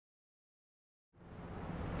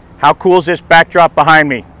How cool is this backdrop behind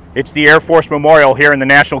me? It's the Air Force Memorial here in the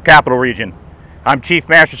National Capital Region. I'm Chief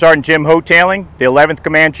Master Sergeant Jim Hotaling, the 11th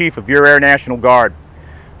Command Chief of your Air National Guard.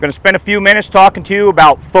 I'm going to spend a few minutes talking to you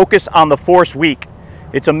about Focus on the Force Week.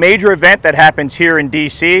 It's a major event that happens here in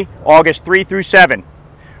DC, August 3 through 7.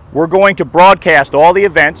 We're going to broadcast all the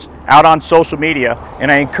events out on social media,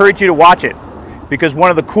 and I encourage you to watch it, because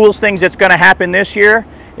one of the coolest things that's going to happen this year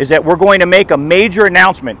is that we're going to make a major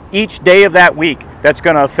announcement each day of that week that's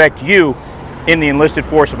going to affect you in the enlisted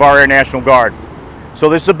force of our Air National Guard. So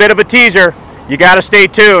this is a bit of a teaser. You got to stay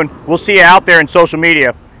tuned. We'll see you out there in social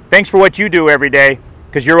media. Thanks for what you do every day,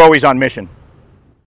 because you're always on mission.